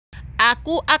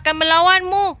Aku akan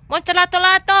melawanmu, monster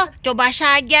Latto. Coba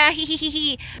saja,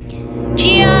 hihihi.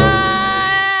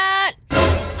 Ciat!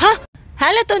 Hah?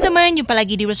 Halo teman-teman, jumpa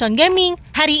lagi di Wilson Gaming.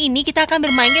 Hari ini kita akan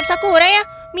bermain game Sakura ya.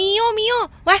 Mio.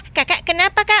 Wah, kakak,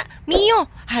 kenapa kak? Mio,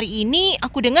 hari ini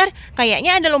aku dengar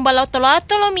kayaknya ada lomba Latto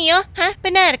loh Mio. Hah,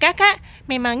 benar kakak?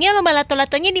 Memangnya lomba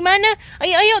Latto-nya di mana?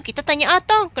 Ayo, kita tanya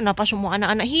Atong. Kenapa semua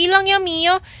anak-anak hilang ya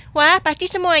Mio? Wah, pasti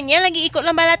semuanya lagi ikut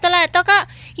lomba Latto kak.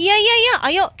 Iya.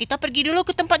 Ayo, kita pergi dulu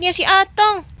ke tempatnya si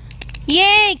Atong.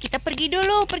 Yeay, kita pergi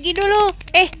dulu.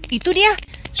 Itu dia.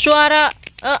 Suara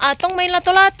Atong main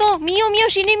Latto. Mio,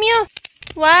 sini Mio.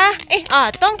 Wah,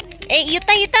 Atong.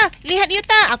 Yuta, lihat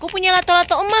Yuta, aku punya Latto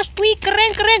emas. Wih,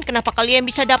 keren. Kenapa kalian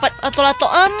bisa dapat Latto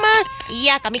emas?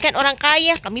 Iya, kami kan orang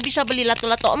kaya, kami bisa beli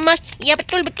Latto emas. Iya,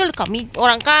 betul, kami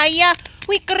orang kaya.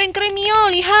 Wih, keren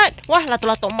Mio, lihat. Wah,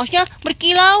 Latto emasnya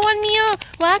berkilauan Mio.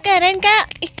 Wah, keren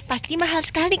kak. Pasti mahal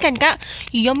sekali kan kak?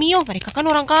 Iya Mio, mereka kan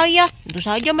orang kaya, tentu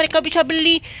saja mereka bisa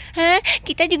beli. Hah,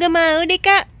 kita juga mau deh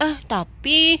kak.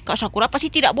 Tapi Kak Sakura pasti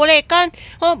tidak boleh kan?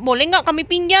 Boleh nggak kami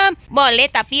pinjam?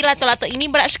 Boleh, tapi Latto ini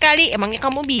berat sekali. Emangnya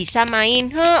kamu bisa main?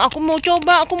 Aku mau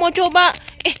coba.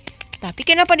 Tapi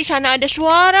kenapa di sana ada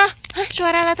suara? Hah,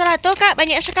 suara Latto kak,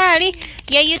 banyak sekali.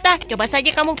 Ya Yuta, coba saja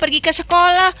kamu pergi ke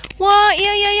sekolah. Wah,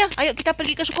 iya. Ayo kita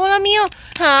pergi ke sekolah Mio.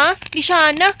 Hah, di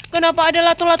sana kenapa ada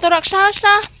Latto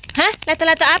raksasa? Hah,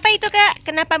 Latto apa itu kak?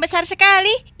 Kenapa besar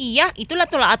sekali? Iya, itu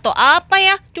Latto apa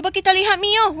ya? Coba kita lihat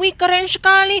Mio. Wih, keren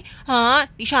sekali.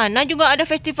 Hah, di sana juga ada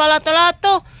festival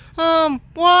Latto.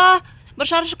 Wah,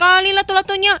 besar sekali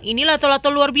Latto-nya. Ini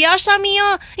Latto luar biasa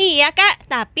Mio. Iya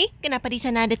kak, tapi kenapa di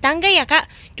sana ada tangga ya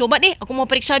kak? Coba deh, aku mau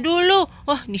periksa dulu.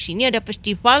 Wah, di sini ada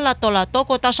festival Latto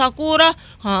Kota Sakura.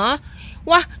 Hah?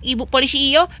 Wah, Ibu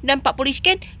Polisi Iyo dan Pak Polisi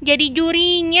Ken jadi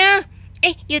jurinya.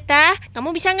 Yuta,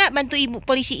 kamu bisa nggak bantu Ibu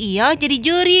Polisi Iyo jadi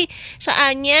juri?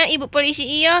 Soalnya Ibu Polisi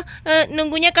Iyo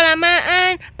nunggunya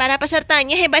kelamaan. Para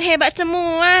pesertanya hebat-hebat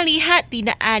semua. Lihat,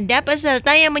 tidak ada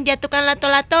peserta yang menjatuhkan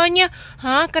Latto-nya.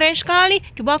 Hah, keren sekali.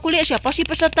 Coba aku lihat siapa sih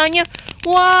pesertanya.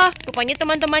 Wah, rupanya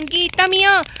teman-teman kita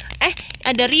Mio.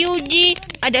 Ada Ryuji,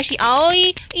 ada si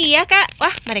Aoi. Iya kak,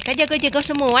 wah mereka jago-jago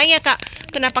semua ya kak.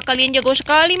 Kenapa kalian jago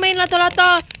sekali main Latto?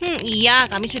 Iya,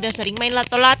 kami sudah sering main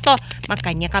Latto,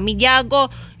 makanya kami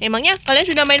jago. Emangnya kalian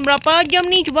sudah main berapa jam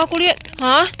nih? Coba aku lihat.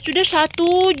 Hah, sudah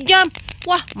 1 jam.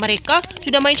 Wah, mereka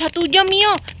sudah main 1 jam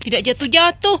Mio, tidak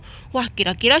jatuh-jatuh. Wah,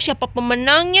 kira-kira siapa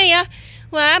pemenangnya ya?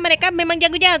 Wah, mereka memang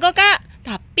jago-jago kak.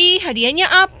 Tapi hadiahnya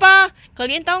apa?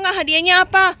 Kalian tahu nggak hadiahnya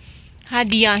apa?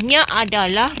 Hadiahnya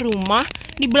adalah rumah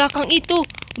di belakang itu.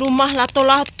 Rumah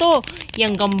Latto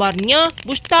yang gambarnya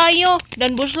Bus Tayo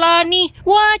dan Bus Lani.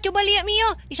 Wah, coba lihat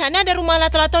Mio. Di sana ada rumah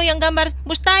Latto yang gambar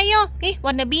Bus Tayo.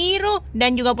 Warna biru.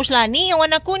 Dan juga Bus Lani yang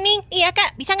warna kuning. Iya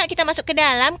kak, bisa nggak kita masuk ke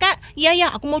dalam kak?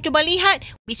 Iya, aku mau coba lihat.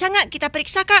 Bisa nggak kita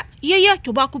periksa kak? Iya,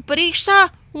 coba aku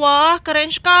periksa. Wah,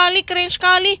 keren sekali.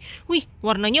 Wih,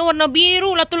 warnanya warna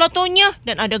biru Latto-nya.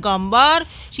 Dan ada gambar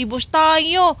si Bus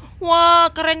Tayo. Wah,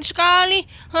 keren sekali.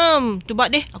 Coba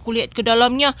deh aku lihat ke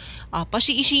dalamnya. Apa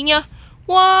sih isinya?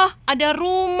 Wah, ada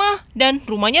rumah. Dan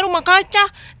rumahnya rumah kaca.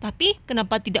 Tapi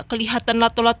kenapa tidak kelihatan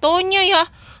Latto-nya ya?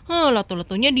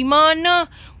 Latto-nya di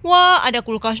mana? Wah, ada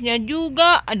kulkasnya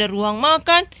juga. Ada ruang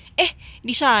makan.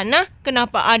 Di sana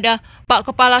kenapa ada Pak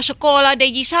Kepala Sekolah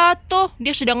Deji 1?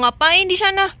 Dia sedang ngapain di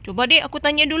sana? Coba deh aku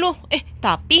tanya dulu.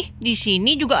 Tapi di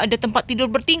sini juga ada tempat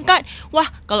tidur bertingkat. Wah,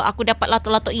 kalau aku dapat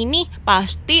Latto ini,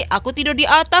 pasti aku tidur di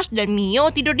atas dan Mio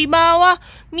tidur di bawah.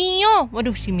 Mio,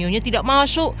 waduh si Mio-nya tidak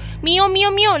masuk. Mio,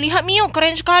 lihat Mio,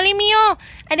 keren sekali Mio.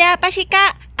 Ada apa sih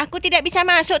kak? Aku tidak bisa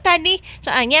masuk tadi.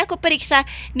 Soalnya aku periksa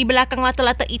di belakang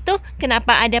Latto itu,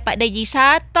 kenapa ada Pak Deji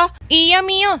 1? Iya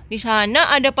Mio, di sana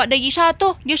ada Pak Deji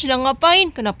 1. Dia sedang ngapain?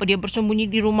 Kenapa dia bersembunyi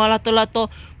di rumah Latto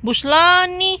Bus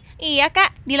Lani? Iya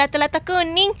kak, di Latto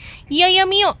kuning. Iya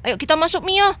Mio, ayo kita masuk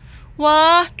Mio.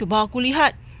 Wah, coba aku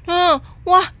lihat.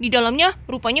 Wah, di dalamnya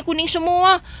rupanya kuning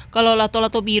semua. Kalau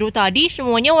Latto biru tadi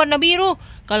semuanya warna biru.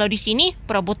 Kalau di sini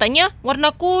perabotannya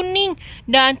warna kuning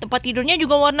dan tempat tidurnya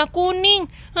juga warna kuning.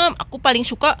 Aku paling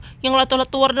suka yang Latto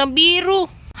warna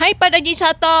biru. Hai Pak Deji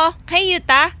 1. Hai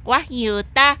Yuta. Wah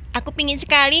Yuta, aku pingin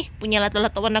sekali punya Latto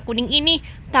warna kuning ini.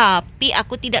 Tapi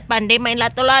aku tidak pandai main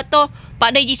Latto.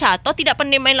 Pak Deji 1 tidak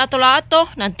pandai main Latto.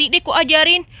 Nanti deh ku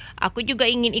ajarin. Aku juga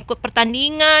ingin ikut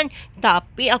pertandingan,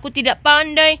 tapi aku tidak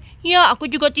pandai. Ya, aku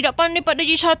juga tidak pandai Pak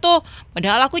Deji 1.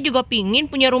 Padahal aku juga pingin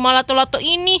punya rumah Latto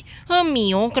ini.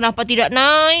 Mio, kenapa tidak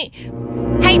naik?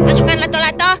 Hai pasukan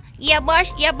Latto-Latto. Iya bos,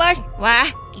 iya bos. Wah,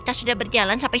 kita sudah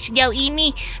berjalan sampai sejauh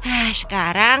ini.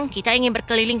 Sekarang kita ingin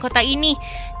berkeliling kota ini.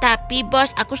 Tapi bos,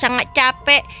 aku sangat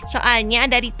capek. Soalnya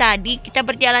dari tadi kita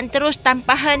berjalan terus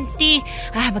tanpa henti.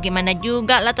 Bagaimana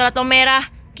juga Latto-Latto merah.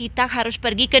 Kita harus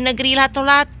pergi ke negeri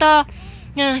Latto-Latto.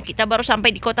 Kita baru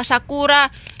sampai di kota Sakura.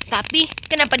 Tapi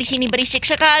kenapa di sini berisik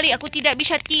sekali? Aku tidak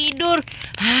bisa tidur.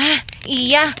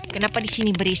 Iya, kenapa di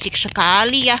sini berisik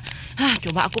sekali ya?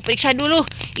 Coba aku periksa dulu.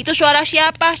 Itu suara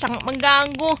siapa? Sangat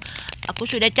mengganggu. Aku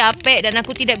sudah capek dan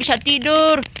aku tidak bisa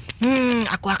tidur.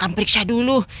 Aku akan periksa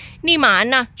dulu. Di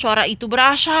mana suara itu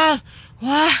berasal?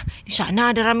 Wah, di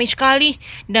sana ada ramai sekali.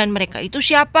 Dan mereka itu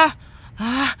siapa?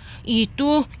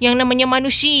 Itu yang namanya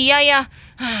manusia ya.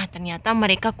 Ternyata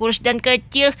mereka kurus dan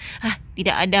kecil.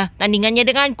 Tidak ada tandingannya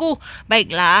denganku.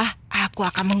 Baiklah, aku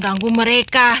akan mengganggu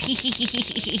mereka.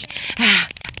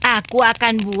 Aku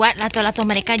akan buat Latto-Latto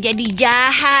mereka jadi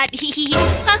jahat.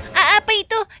 Apa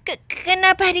itu?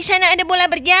 Kenapa di sana ada bola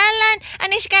berjalan?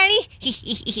 Aneh sekali.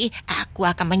 Aku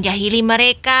akan menjahili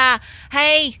mereka.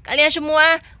 Hai, kalian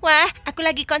semua. Wah, aku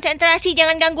lagi konsentrasi.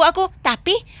 Jangan ganggu aku.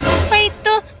 Tapi, apa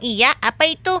itu? Iya, apa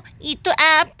itu? Itu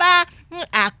apa?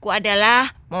 Aku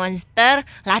adalah monster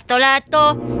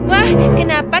Latto-Latto. Wah,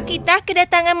 kenapa kita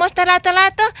kedatangan monster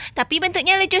Latto-Latto? Tapi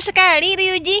bentuknya lucu sekali,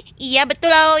 Ryuji. Iya,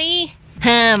 betul, Aoi.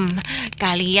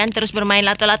 Kalian terus bermain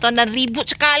Latto-Latto dan ribut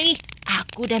sekali.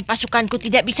 Aku dan pasukanku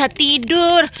tidak bisa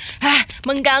tidur.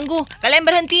 Mengganggu. Kalian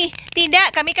berhenti.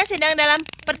 Tidak, kami kan sedang dalam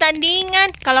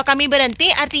pertandingan. Kalau kami berhenti,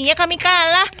 artinya kami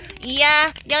kalah. Iya,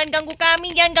 jangan ganggu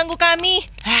kami, jangan ganggu kami.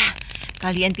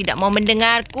 Kalian tidak mau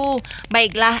mendengarku.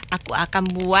 Baiklah, aku akan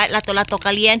buat Latto-Latto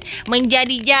kalian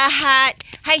menjadi jahat.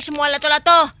 Hai semua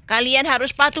Latto-Latto, kalian harus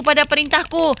patuh pada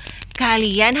perintahku.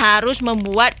 Kalian harus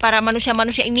membuat para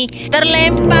manusia-manusia ini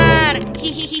terlempar.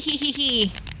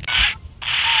 Hihihihihi.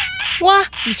 Wah,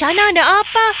 di sana ada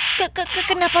apa?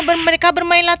 Kenapa mereka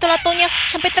bermain Latto-Lattonya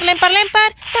sampai terlempar-lempar?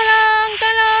 Tolong,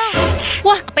 tolong.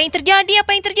 Wah, apa yang terjadi?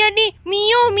 Apa yang terjadi?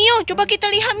 Mio, coba kita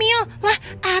lihat Mio. Wah,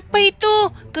 apa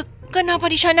itu?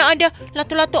 Kenapa di sana ada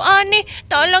Latto-Latto aneh?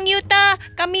 Tolong Yuta,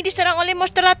 kami diserang oleh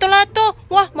monster Latto-Latto.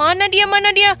 Wah, mana dia?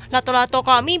 Latto-Latto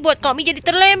kami buat kami jadi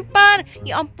terlempar.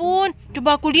 Ya ampun,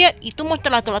 coba aku lihat. Itu monster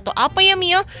Latto-Latto apa ya,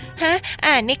 Mio?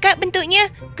 Aneh kak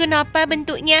bentuknya. Kenapa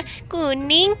bentuknya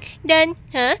kuning dan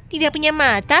tidak punya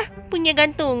mata, punya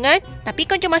gantungan, tapi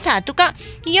kok cuma satu kak?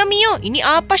 Iya Mio, ini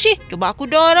apa sih? Coba aku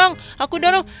dorong.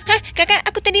 Kakak,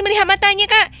 aku tadi melihat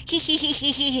matanya kak.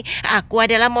 Hihihihi, aku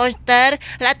adalah monster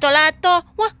Latto-Latto.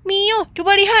 Wah, Mio,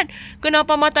 coba lihat.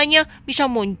 Kenapa matanya bisa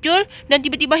muncul dan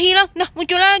tiba-tiba hilang? Nah,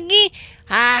 muncul lagi.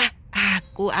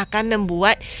 Aku akan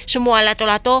membuat semua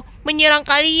Latto-Latto menyerang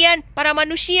kalian, para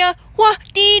manusia. Wah,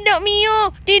 tidak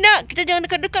Mio. Tidak, kita jangan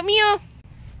dekat-dekat Mio.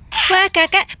 Wah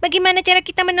kakak, bagaimana cara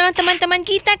kita menolong teman-teman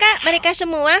kita kak? Mereka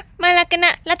semua malah kena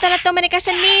Latto-Latto mereka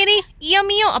sendiri. Iya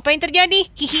Mio, apa yang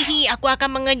terjadi? Hihihi, aku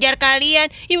akan mengejar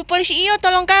kalian. Ibu polisi Iyo,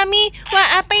 tolong kami.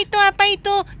 Wah, apa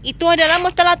itu? Itu adalah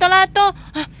monster Latto-Latto.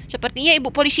 Sepertinya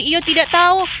ibu polisi Iyo tidak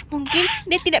tahu. Mungkin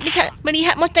dia tidak bisa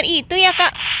melihat monster itu ya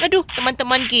kak. Aduh,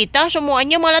 teman-teman kita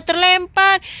semuanya malah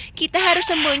terlempar. Kita harus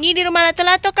sembunyi di rumah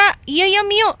Latto-Latto kak. Iya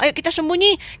Mio, ayo kita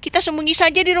sembunyi. Kita sembunyi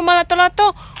saja di rumah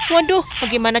Latto-Latto. Waduh,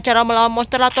 bagaimana cara melawan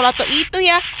monster Latto-Latto itu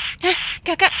ya?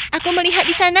 Kakak, aku melihat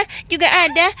di sana juga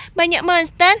ada banyak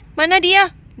monster. Mana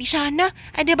dia? Di sana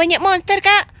ada banyak monster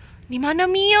kak. Di mana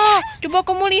Mio? Coba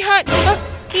kamu lihat.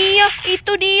 Iya,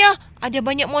 itu dia. Ada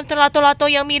banyak monster Latto-Latto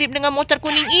yang mirip dengan monster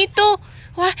kuning itu.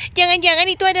 Wah, jangan-jangan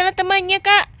itu adalah temannya,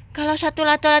 Kak. Kalau satu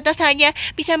Latto-Latto saja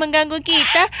bisa mengganggu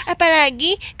kita,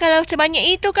 apalagi kalau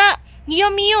sebanyak itu, Kak. Iya,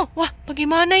 Mio. Wah,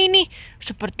 bagaimana ini?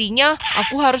 Sepertinya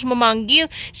aku harus memanggil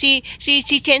si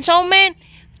Chainsaw Man.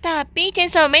 Tapi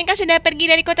Chainsaw Man kan sudah pergi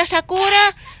dari kota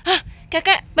Sakura.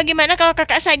 Kakak, bagaimana kalau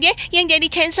kakak saja yang jadi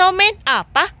Chainsaw Man?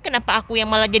 Apa? Kenapa aku yang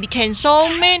malah jadi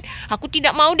Chainsaw Man? Aku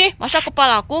tidak mau deh, masa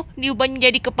kepalaku diubah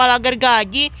menjadi kepala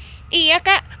gergaji? Iya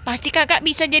kak, pasti kakak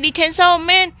bisa jadi Chainsaw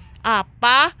Man.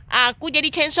 Apa? Aku jadi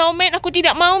Chainsaw Man? Aku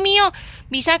tidak mau Mio.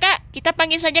 Bisa kak, kita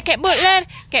panggil saja Cat Butler.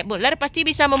 Cat Butler pasti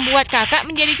bisa membuat kakak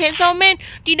menjadi Chainsaw Man.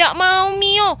 Tidak mau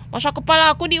Mio, masa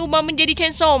kepala aku diubah menjadi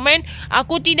Chainsaw Man?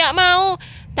 Aku tidak mau.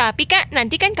 Tapi kak,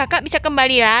 nanti kan kakak bisa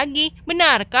kembali lagi,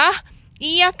 benarkah?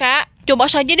 Iya kak, coba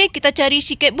saja deh kita cari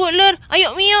si Cat Butler.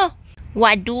 Ayo Mio.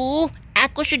 Waduh,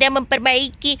 aku sudah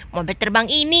memperbaiki mobil terbang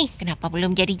ini. Kenapa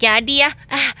belum jadi-jadi ya?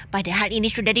 Padahal ini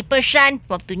sudah dipesan.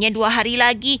 Waktunya 2 hari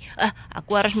lagi.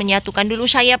 Aku harus menyatukan dulu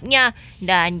sayapnya.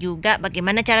 Dan juga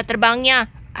bagaimana cara terbangnya.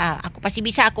 Aku pasti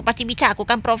bisa. Aku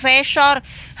kan profesor.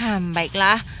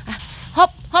 Baiklah. Hop,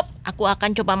 hop. Aku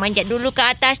akan coba manjat dulu ke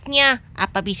atasnya.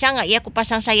 Apa bisa nggak ya aku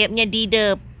pasang sayapnya di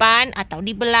depan atau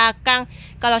di belakang?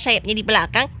 Kalau sayapnya di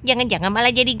belakang, jangan-jangan malah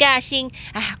jadi gasing.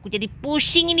 Aku jadi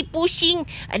pusing ini, pusing.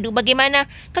 Aduh, bagaimana?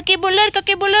 Kakek buler,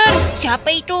 kakek buler. Siapa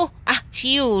itu?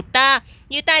 Si Yuta.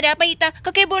 Yuta, ada apa Yuta?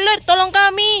 Kakek buler, tolong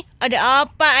kami. Ada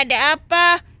apa? Ada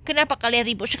apa? Kenapa kalian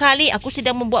ribut sekali? Aku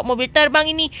sedang membuat mobil terbang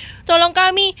ini. Tolong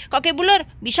kami, kakek buler.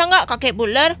 Bisa nggak kakek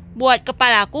buler buat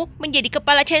kepalaku menjadi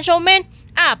kepala Chainsaw Man?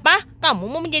 Apa? Kamu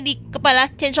mau menjadi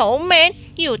kepala Chainsaw Man?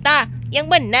 Yuta, yang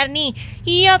benar nih.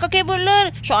 Iya kakek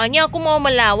buler. Soalnya aku mau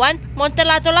melawan monster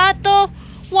Latto.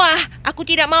 Wah, aku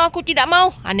tidak mau, aku tidak mau.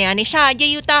 Aneh-aneh saja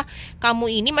Yuta. Kamu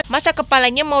ini masa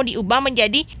kepalanya mau diubah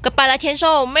menjadi kepala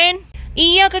Chainsaw Man?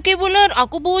 Iya kakek buler,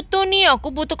 aku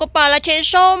butuh kepala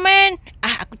Chainsaw Man.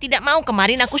 Aku tidak mau.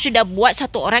 Kemarin aku sudah buat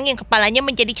satu orang yang kepalanya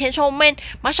menjadi Chainsaw Man.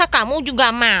 Masa kamu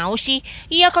juga mau sih?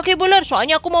 Iya kakek buler,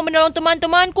 soalnya aku mau menolong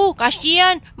teman-temanku.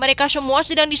 Kasihan, mereka semua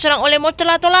sedang diserang oleh monster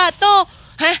Latto.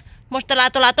 Monster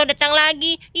Latto datang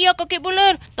lagi. Iya kakek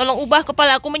buler, tolong ubah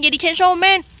kepala aku menjadi Chainsaw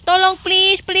Man. Tolong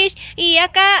please, please.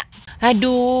 Iya kak.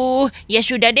 Aduh, ya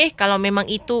sudah deh kalau memang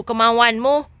itu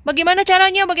kemauanmu. Bagaimana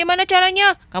caranya?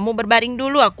 Kamu berbaring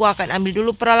dulu, aku akan ambil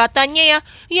dulu peralatannya ya.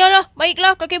 Iyalah,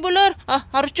 baiklah kakek buler.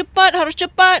 Harus cepat.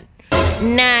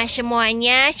 Nah,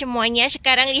 semuanya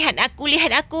sekarang lihat aku.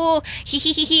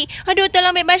 Hihihi. Aduh,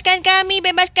 tolong bebaskan kami.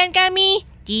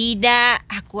 Tidak,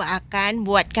 aku akan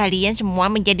buat kalian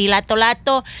semua menjadi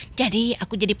Latto. Jadi,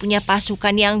 aku jadi punya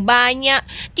pasukan yang banyak.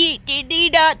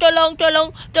 Tidak, tolong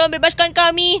bebaskan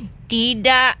kami.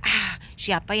 Tidak.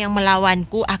 Siapa yang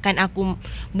melawanku akan aku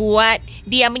buat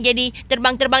dia menjadi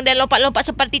terbang-terbang dan lompat-lompat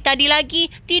seperti tadi lagi.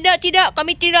 Tidak,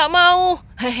 kami tidak mau.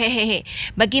 Hehehe.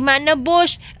 Bagaimana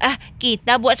bos?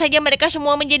 Kita buat saja mereka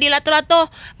semua menjadi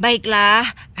Latto. Baiklah,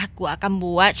 aku akan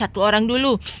buat satu orang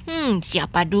dulu.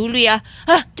 Siapa dulu ya?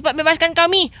 Cepat bebaskan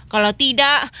kami. Kalau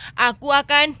tidak, aku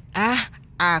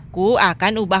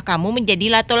akan ubah kamu menjadi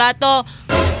Latto.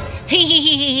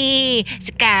 Hihihi,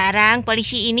 sekarang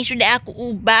polisi ini sudah aku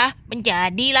ubah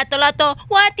menjadi Latto.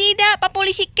 Wah tidak, Pak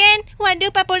Polisi Ken. Waduh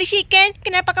Pak Polisi Ken,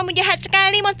 kenapa kamu jahat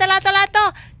sekali monster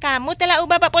Latto? Kamu telah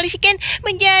ubah Pak Polisi Ken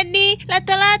menjadi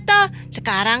Latto.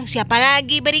 Sekarang siapa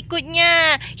lagi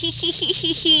berikutnya?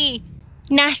 Hihihi.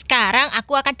 Nah sekarang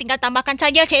aku akan tinggal tambahkan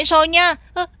saja chainsaw-nya.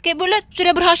 Kayak bulat,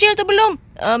 sudah berhasil atau belum?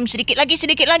 Sedikit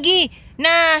lagi.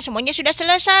 Nah semuanya sudah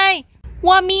selesai.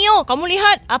 Wah Mio, kamu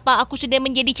lihat apa aku sudah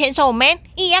menjadi Chainsaw Man?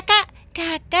 Iya kak,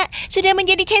 kakak sudah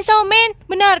menjadi Chainsaw Man,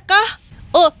 benarkah?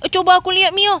 Coba aku lihat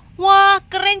Mio. Wah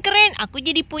keren, aku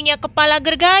jadi punya kepala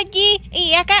gergaji.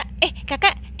 Iya kak,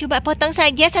 kakak coba potong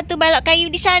saja satu balok kayu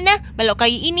di sana. Balok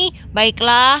kayu ini,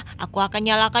 baiklah aku akan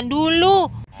nyalakan dulu.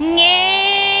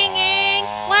 Ngeng.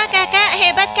 Wah kakak,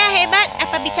 hebat kak, hebat.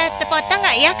 Apa bisa terpotong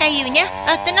nggak ya kayunya?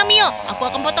 Tenang Mio, aku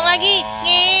akan potong lagi.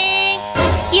 Ngeng.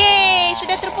 Yeay,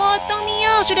 sudah terpotong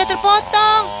Mio,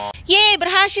 Yeay,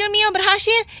 berhasil Mio,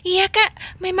 berhasil. Iya kak,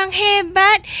 memang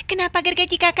hebat. Kenapa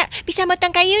gergaji kakak bisa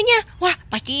motong kayunya? Wah,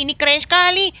 pasti ini keren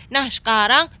sekali. Nah,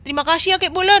 sekarang terima kasih ya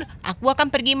Kek Buler. Aku akan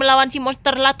pergi melawan si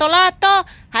monster Latto.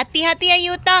 Hati-hati ya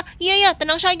Yuta. Iya,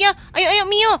 tenang saja. Ayo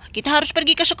Mio, kita harus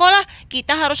pergi ke sekolah.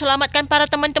 Kita harus selamatkan para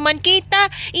teman-teman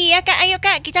kita. Iya kak, ayo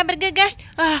kak, kita bergegas.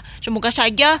 Semoga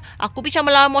saja aku bisa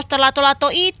melawan monster Latto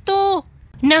itu.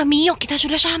 Nah Mio, kita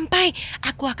sudah sampai.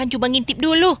 Aku akan coba ngintip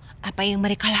dulu apa yang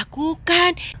mereka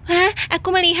lakukan.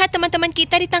 Aku melihat teman-teman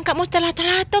kita ditangkap monster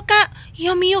Latto kak.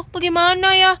 Ya Mio,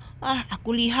 bagaimana ya?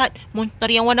 Aku lihat monster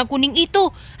yang warna kuning itu.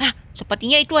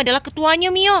 Sepertinya itu adalah ketuanya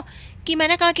Mio.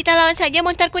 Gimana kalau kita lawan saja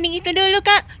monster kuning itu dulu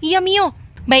kak? Iya Mio.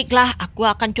 Baiklah, aku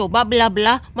akan coba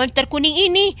belah-belah monster kuning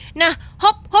ini. Nah,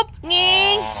 hop,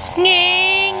 ngeng.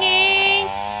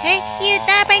 Hei,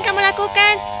 Yuta, apa yang kamu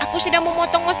lakukan? Aku sedang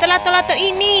memotong monster Latto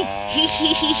ini.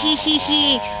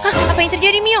 Hihihihihi. Apa yang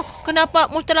terjadi, Mio? Kenapa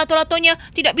monster Latto-nya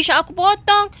tidak bisa aku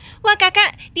potong? Wah,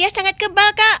 kakak, dia sangat kebal,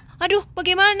 kak. Aduh,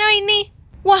 bagaimana ini?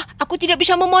 Wah, aku tidak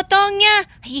bisa memotongnya.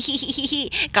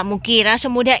 Hihihihi. Kamu kira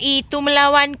semudah itu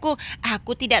melawanku?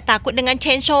 Aku tidak takut dengan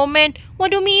Chainsaw Man.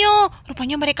 Waduh Mio,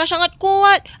 rupanya mereka sangat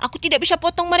kuat. Aku tidak bisa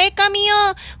potong mereka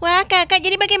Mio. Wah kakak,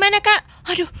 jadi bagaimana kak?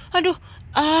 Aduh.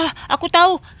 Aku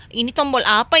tahu. Ini tombol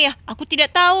apa ya? Aku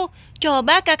tidak tahu.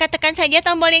 Coba kakak tekan saja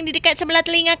tombol yang di dekat sebelah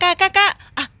telinga kakak kak.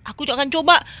 Aku akan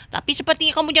coba. Tapi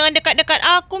sepertinya kamu jangan dekat-dekat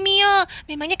aku Mio.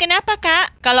 Memangnya kenapa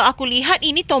kak? Kalau aku lihat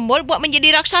ini tombol buat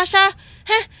menjadi raksasa.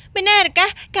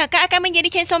 Benarkah kakak akan menjadi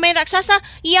Chainsaw Man raksasa?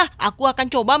 Iya, aku akan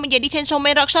coba menjadi Chainsaw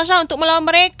Man raksasa untuk melawan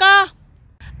mereka.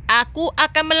 Aku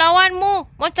akan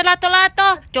melawanmu, monster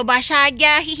Latto. Coba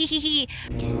saja, hihihihi.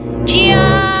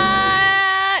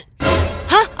 Ciat!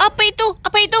 Apa Apa itu?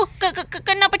 Apa itu?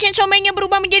 Kenapa Chainsaw Man-nya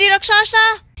berubah menjadi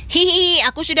raksasa? Hihi,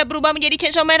 aku sudah berubah menjadi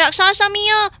Chainsaw Man raksasa,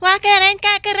 Mio. Wah, keren,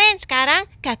 Kak, keren. Sekarang,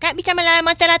 kakak bisa melawan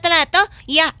monster Latto-Latto?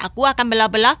 Ya, aku akan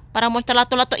belah-belah para monster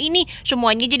Latto-Latto ini.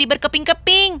 Semuanya jadi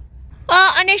berkeping-keping.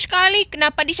 Wah, aneh sekali.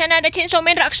 Kenapa di sana ada Chainsaw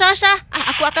Man raksasa?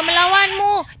 Aku akan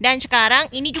melawanmu. Dan sekarang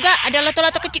ini juga ada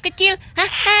Latto-Latto kecil-kecil.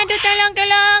 Aduh,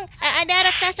 tolong. Ada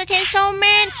raksasa Chainsaw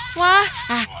Man. Wah,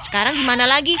 sekarang gimana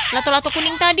lagi? Latto-Latto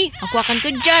kuning tadi. Aku akan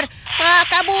kejar.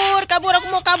 Kabur. Aku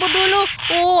mau kabur dulu.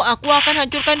 Aku akan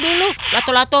hancurkan dulu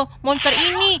Latto-Latto monster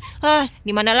ini.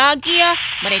 Di mana lagi ya?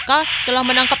 Mereka telah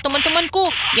menangkap teman-temanku.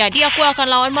 Jadi aku akan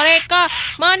lawan mereka.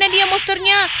 Mana dia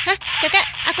monsternya? Kakak,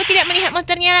 aku tidak melihat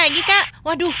monsternya lagi, Kak.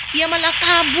 Waduh, dia malah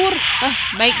kabur.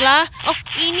 Baiklah. Oh,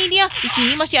 ini dia. Di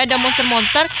sini masih ada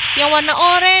monster-monster yang warna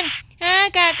oranye.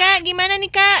 Kakak, gimana nih,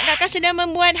 Kak? Kakak sudah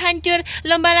membuat hancur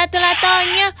lomba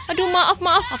Latto-Lattonya. Aduh, maaf.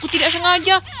 Aku tidak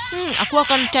sengaja. Aku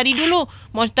akan cari dulu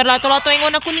monster Latto-Latto yang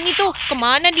warna kuning itu.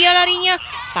 Kemana dia larinya?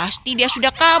 Pasti dia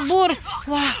sudah kabur.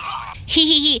 Wah,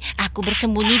 hihihi. Aku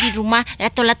bersembunyi di rumah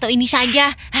Latto-Latto ini saja.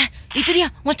 Itu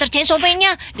dia, monster Chainsaw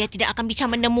Man-nya. Dia tidak akan bisa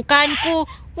menemukanku.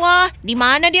 Wah, di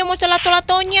mana dia monster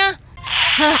Latto-Lattonya?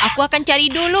 Aku akan cari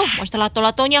dulu monster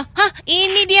Latto-Lattonya.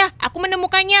 Ini dia. Aku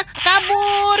menemukannya.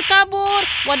 Kabur.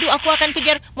 Waduh, aku akan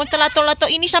kejar monster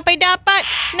Latto-Latto ini sampai dapat.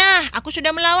 Nah, aku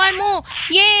sudah melawanmu.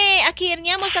 Yeay,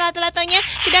 akhirnya monster Latto-Lattonya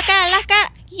sudah kalah,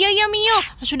 Kak. Ya, Mio.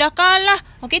 Sudah kalah.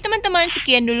 Oke, teman-teman.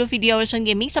 Sekian dulu video Wilson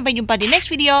Gaming. Sampai jumpa di next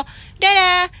video.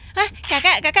 Dadah.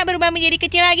 Kakak berubah menjadi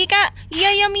kecil lagi, Kak.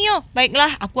 Ya, Mio.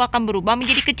 Baiklah, aku akan berubah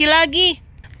menjadi kecil lagi.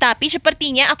 Tapi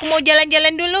sepertinya aku mau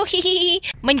jalan-jalan dulu.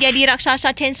 Menjadi raksasa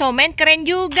Chainsaw Man keren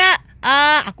juga.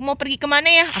 Aku mau pergi kemana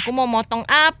ya? Aku mau motong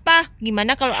apa?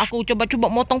 Gimana kalau aku coba-coba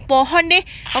motong pohon deh?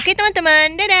 Oke,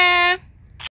 teman-teman. Dadah.